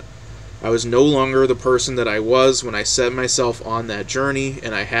with that. I was no longer the person that I was when I set myself on that journey,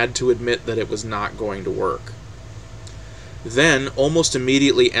 and I had to admit that it was not going to work. Then, almost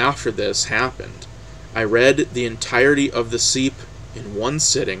immediately after this happened, I read the entirety of the Seep in one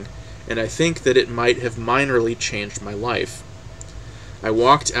sitting, and I think that it might have minorly changed my life. I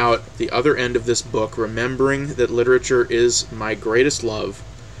walked out the other end of this book remembering that literature is my greatest love,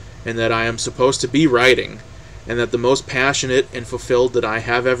 and that I am supposed to be writing, and that the most passionate and fulfilled that I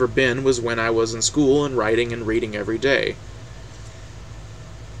have ever been was when I was in school and writing and reading every day.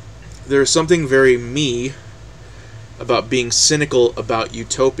 There is something very me about being cynical about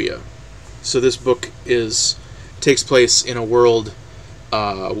utopia. So this book takes place in a world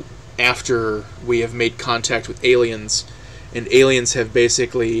after we have made contact with aliens, and aliens have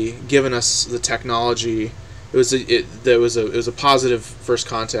basically given us the technology. It was a positive first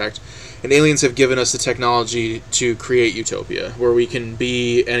contact, and aliens have given us the technology to create utopia, where we can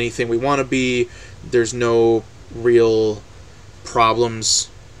be anything we want to be. There's no real problems,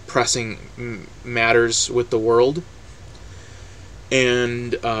 pressing matters with the world,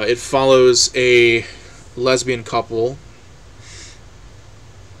 and it follows a lesbian couple,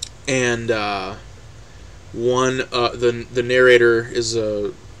 and the narrator is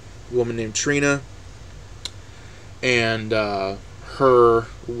a woman named Trina, and her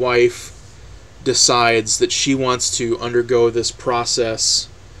wife decides that she wants to undergo this process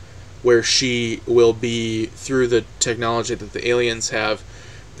where she will be, through the technology that the aliens have,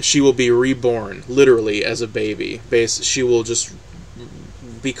 she will be reborn, literally, as a baby. She will just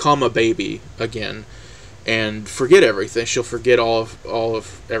become a baby again and forget everything. She'll forget lose all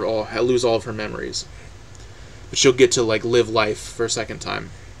of her memories. But she'll get to live life for a second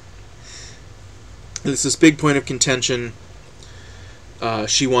time. It's this big point of contention.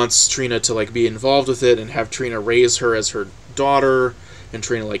 She wants Trina to be involved with it and have Trina raise her as her daughter, and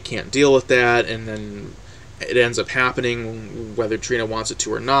Trina can't deal with that, and then it ends up happening whether Trina wants it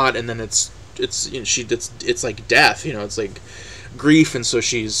to or not, and then it's like death, it's like grief, and so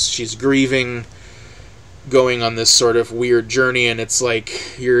she's grieving, going on this sort of weird journey, and it's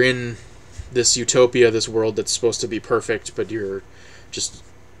like you're in this utopia, this world that's supposed to be perfect, but you're just,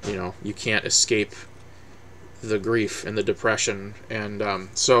 you can't escape the grief and the depression. And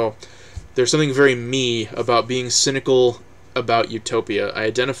so there's something very me about being cynical about utopia. I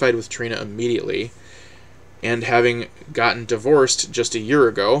identified with Trina immediately, and having gotten divorced just a year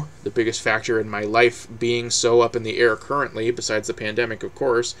ago, the biggest factor in my life being so up in the air currently, besides the pandemic, of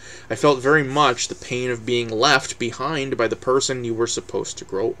course, I felt very much the pain of being left behind by the person you were supposed to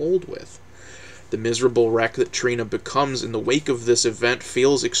grow old with. The miserable wreck that Trina becomes in the wake of this event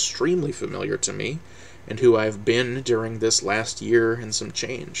feels extremely familiar to me, and who I've been during this last year and some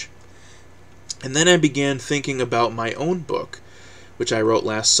change. And then I began thinking about my own book, which I wrote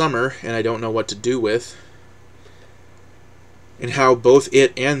last summer, and I don't know what to do with, and how both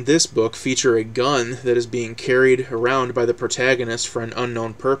it and this book feature a gun that is being carried around by the protagonist for an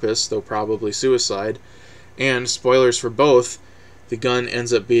unknown purpose, though probably suicide, and, spoilers for both, the gun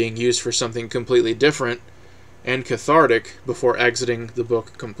ends up being used for something completely different and cathartic before exiting the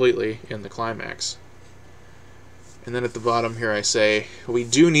book completely in the climax. And then at the bottom here I say, we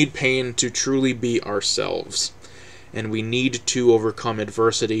do need pain to truly be ourselves, and we need to overcome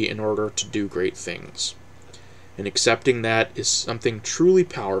adversity in order to do great things. And accepting that is something truly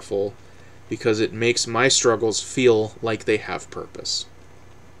powerful, because it makes my struggles feel like they have purpose.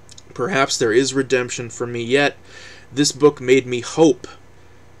 Perhaps there is redemption for me yet. This book made me hope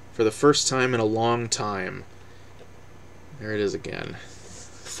for the first time in a long time. There it is again.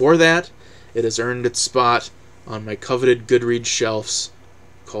 For that, it has earned its spot on my coveted Goodreads shelves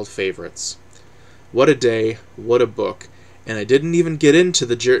called Favorites. What a day, what a book. And I didn't even get into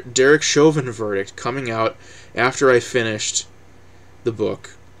the Derek Chauvin verdict coming out after I finished the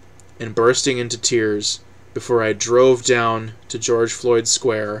book and bursting into tears before I drove down to George Floyd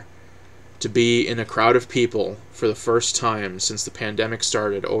Square to be in a crowd of people for the first time since the pandemic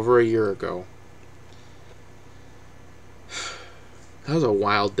started over a year ago. That was a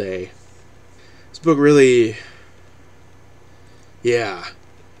wild day. This book really... yeah.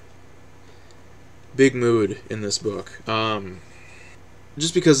 Big mood in this book.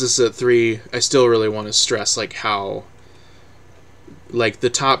 Just because this is at 3, I still really want to stress how the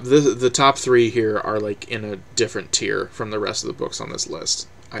top 3 here are in a different tier from the rest of the books on this list,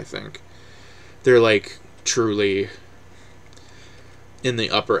 I think. They're truly in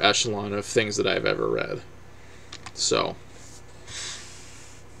the upper echelon of things that I've ever read. So,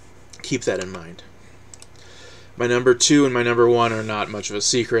 keep that in mind. My number 2 and my number 1 are not much of a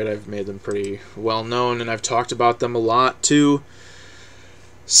secret. I've made them pretty well known, and I've talked about them a lot too.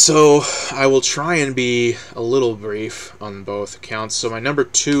 So I will try and be a little brief on both accounts. So my number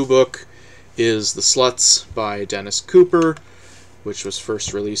 2 book is The Sluts by Dennis Cooper, which was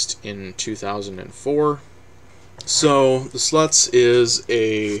first released in 2004. So The Sluts is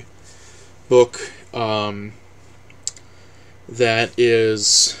a book that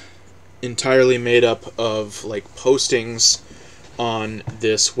is entirely made up of like postings on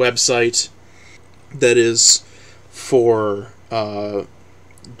this website that is for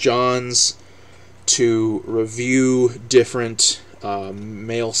Johns to review different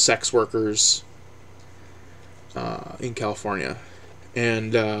male sex workers in California.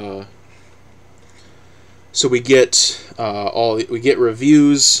 And so we get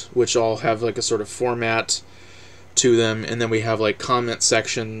reviews, which all have like a sort of format to them, and then we have like comment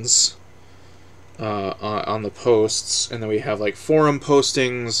sections on the posts, and then we have like forum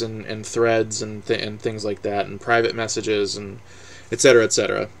postings and threads and things like that, and private messages, and etc.,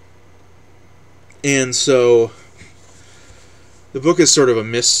 etc. And so the book is sort of a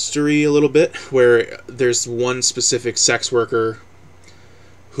mystery a little bit, where there's one specific sex worker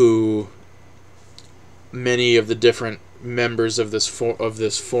who many of the different members of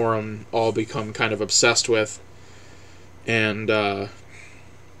this forum all become kind of obsessed with. And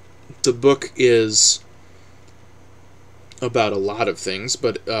the book is about a lot of things,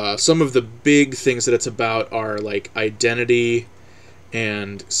 but some of the big things that it's about are like identity.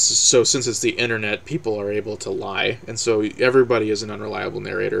 And so since it's the internet, people are able to lie, and so everybody is an unreliable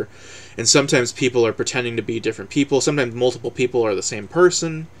narrator. And sometimes people are pretending to be different people. Sometimes multiple people are the same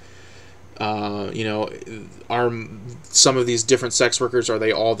person. Are some of these different sex workers, are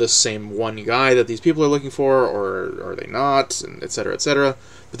they all this same one guy that these people are looking for, or are they not, and et cetera, et cetera.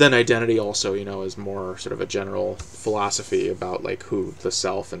 But then identity also, is more sort of a general philosophy about like who, the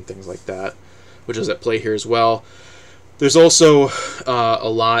self, and things like that, which is at play here as well. There's also a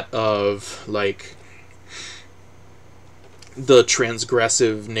lot of like the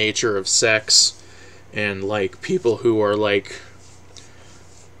transgressive nature of sex, and like people who are like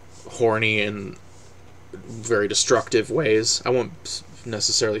horny in very destructive ways. I won't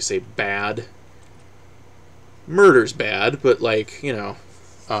necessarily say bad. Murder's bad, but like,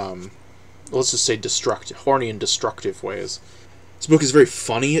 let's just say destructive, horny in destructive ways. This book is very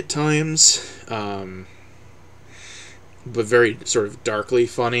funny at times, but very sort of darkly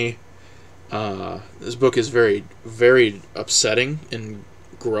funny. This book is very, very upsetting and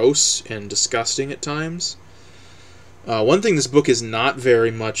gross and disgusting at times. One thing this book is not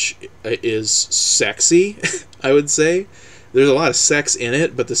very much is sexy, I would say. There's a lot of sex in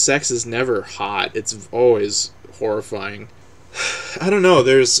it, but the sex is never hot. It's always horrifying. I don't know,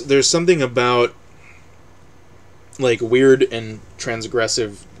 there's something about like weird and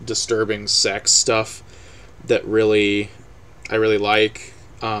transgressive, disturbing sex stuff that I really like,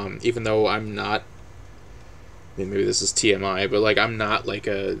 even though I'm not, maybe this is TMI, but like I'm not like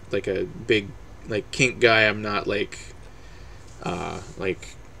a big like kink guy. I'm not like I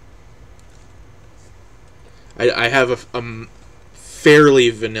have a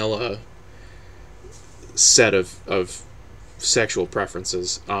fairly vanilla set of sexual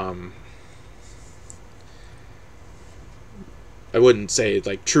preferences. I wouldn't say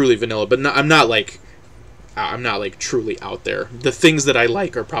like truly vanilla, but I'm not like truly out there. The things that I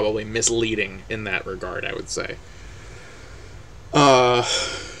like are probably misleading in that regard, I would say.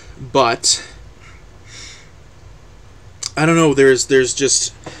 But I don't know, there's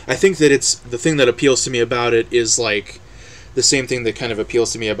just, I think that it's, the thing that appeals to me about it is like the same thing that kind of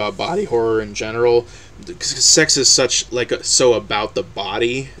appeals to me about body horror in general. Sex is such like so about the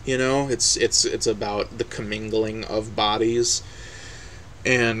body, it's about the commingling of bodies.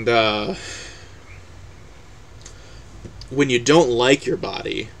 And when you don't like your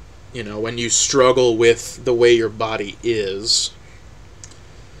body, when you struggle with the way your body is,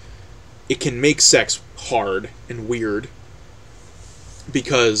 it can make sex hard and weird,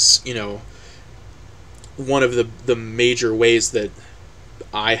 because one of the major ways that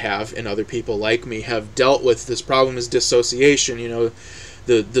I have and other people like me have dealt with this problem is dissociation,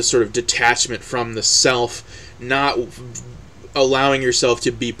 the sort of detachment from the self, not allowing yourself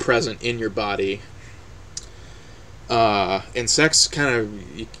to be present in your body. And sex kind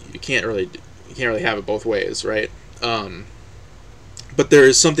of, you can't really have it both ways, right? But there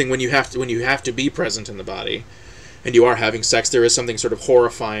is something when you have to be present in the body, and you are having sex, there is something sort of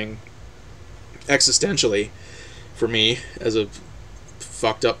horrifying, existentially, for me as a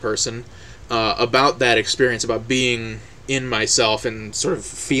fucked up person, about that experience, about being in myself and sort of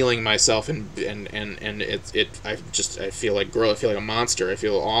feeling myself, and I feel like I feel like a monster. I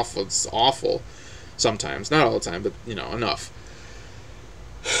feel awful. It's awful sometimes, not all the time, but enough.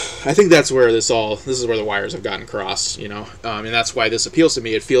 I think that's where this is where the wires have gotten crossed, and that's why this appeals to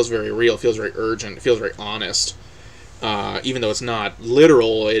me. It feels very real, it feels very urgent, it feels very honest. Even though it's not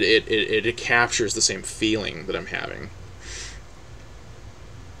literal, it captures the same feeling that I'm having.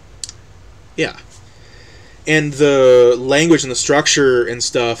 Yeah. And the language and the structure and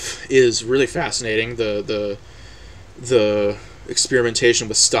stuff is really fascinating. The experimentation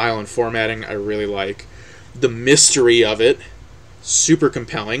with style and formatting I really like. The mystery of it, super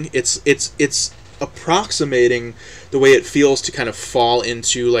compelling. It's approximating the way it feels to kind of fall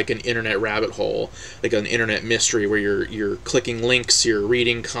into like an internet rabbit hole, like an internet mystery where you're clicking links, you're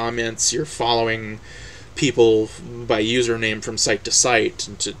reading comments, you're following people by username from site to site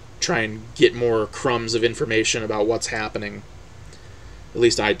to try and get more crumbs of information about what's happening. At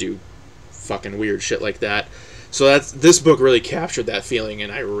least I do fucking weird shit like that. So this book really captured that feeling,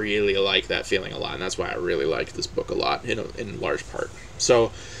 and I really like that feeling a lot, and that's why I really like this book a lot, in large part.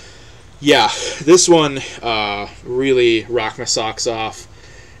 So, yeah, this one really rocked my socks off,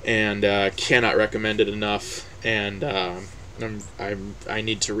 and cannot recommend it enough. And I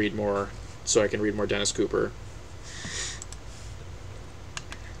need to read more so I can read more Dennis Cooper.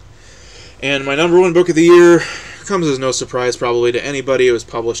 And my number one book of the year comes as no surprise probably to anybody. It was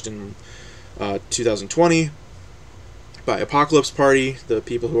published in 2020 by Apocalypse Party, the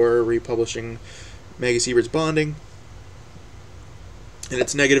people who are republishing Maggie Siebert's Bonding. And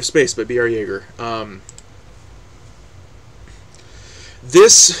it's Negative Space by B.R. Yeager.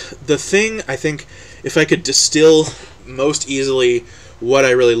 The thing, I think, if I could distill most easily what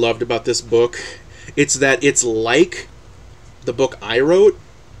I really loved about this book, it's that it's like the book I wrote,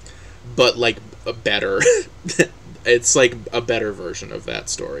 but like a better. It's like a better version of that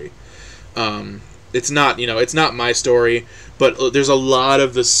story. It's not my story, but there's a lot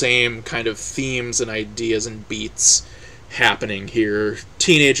of the same kind of themes and ideas and beats happening here.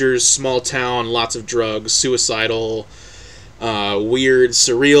 Teenagers, small town, lots of drugs, suicidal, weird,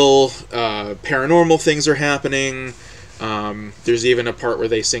 surreal, paranormal things are happening. There's even a part where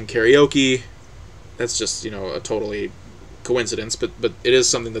they sing karaoke. That's just, a totally coincidence, but it is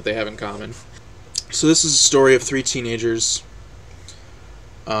something that they have in common. So this is a story of three teenagers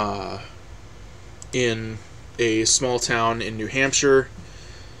in a small town in New Hampshire,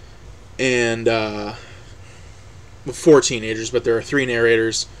 and four teenagers, but there are three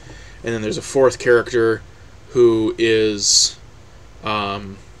narrators, and then there's a fourth character who is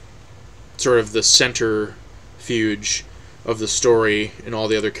sort of the centrifuge of the story, and all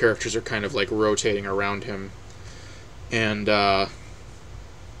the other characters are kind of like rotating around him. And there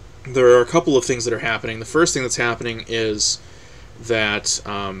are a couple of things that are happening. The first thing that's happening is that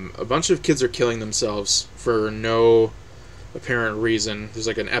a bunch of kids are killing themselves for no apparent reason. There's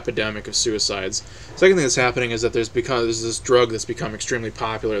like an epidemic of suicides. Second thing that's happening is that there's this drug that's become extremely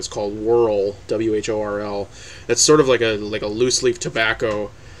popular. It's called Whirl, W-H-O-R-L. That's sort of like a loose leaf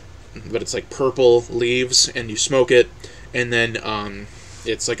tobacco, but it's like purple leaves, and you smoke it, and then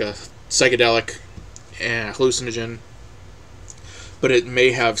it's like a psychedelic hallucinogen, but it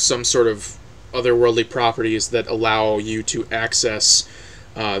may have some sort of otherworldly properties that allow you to access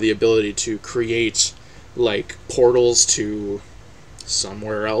the ability to create like portals to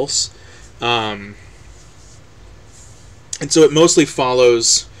somewhere else. And so it mostly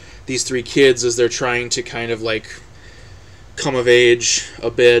follows these three kids as they're trying to kind of like come of age a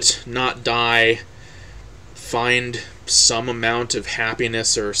bit, not die, find some amount of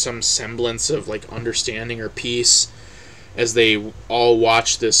happiness or some semblance of like understanding or peace, as they all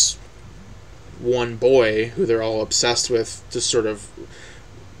watch this one boy who they're all obsessed with just sort of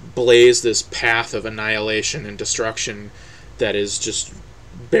blaze this path of annihilation and destruction that is just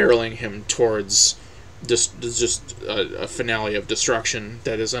barreling him towards just a finale of destruction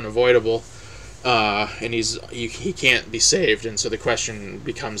that is unavoidable, and he can't be saved. And so the question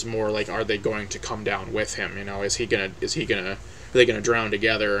becomes more like, are they going to come down with him? Are they gonna drown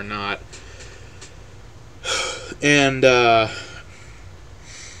together or not? And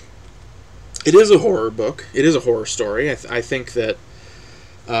it is a horror book. It is a horror story. I think that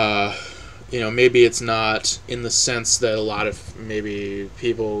maybe it's not in the sense that a lot of maybe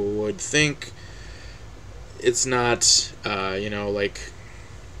people would think. It's not like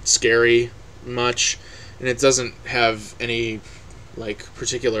scary much, and it doesn't have any like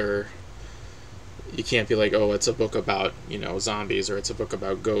particular. You can't be like, oh, it's a book about zombies, or it's a book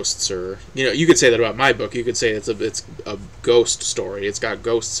about ghosts, or you could say that about my book. You could say it's a ghost story. It's got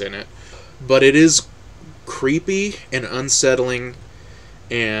ghosts in it, but it is creepy and unsettling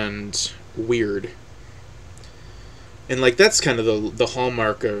and weird. And like that's kind of the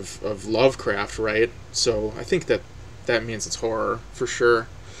hallmark of Lovecraft, right? So I think that means it's horror for sure.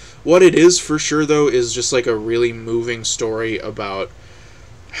 What it is for sure though is just like a really moving story about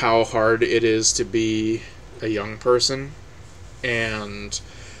how hard it is to be a young person, and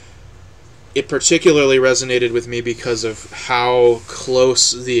it particularly resonated with me because of how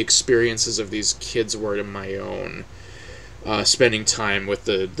close the experiences of these kids were to my own. Spending time with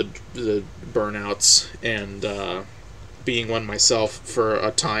the burnouts and being one myself for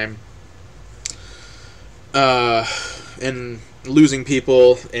a time, and losing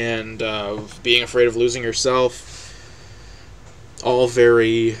people and being afraid of losing yourself. All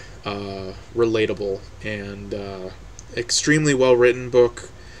very relatable and extremely well written book,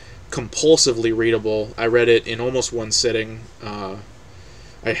 compulsively readable. I read it in almost one sitting. I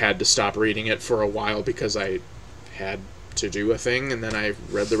had to stop reading it for a while because I had to do a thing, and then I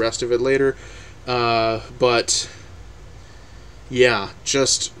read the rest of it later. But yeah,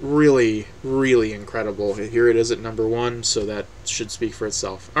 just really, really incredible. Here it is at number 1, so that should speak for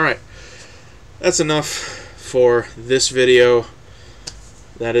itself. Alright, that's enough for this video.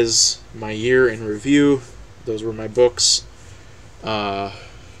 That is my year in review. Those were my books.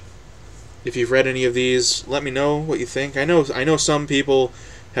 If you've read any of these, let me know what you think. I know some people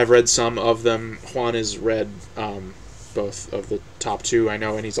have read some of them. Juan has read both of the top 2, I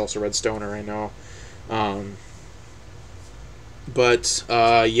know, and he's also read Stoner, I know.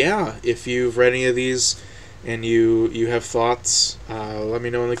 Yeah, if you've read any of these and you have thoughts, let me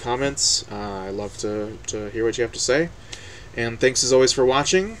know in the comments. I love to hear what you have to say. And thanks as always for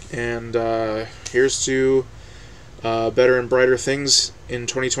watching, and here's to better and brighter things in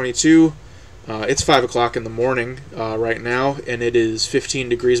 2022. It's 5 o'clock in the morning right now, and it is 15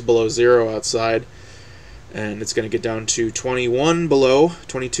 degrees below zero outside, and it's going to get down to 21 below,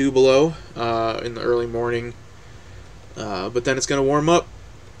 22 below in the early morning, but then it's going to warm up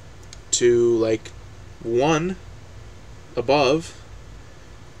to like 1 above,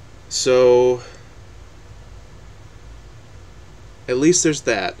 so at least there's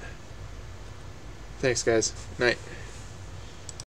that. Thanks, guys. Night.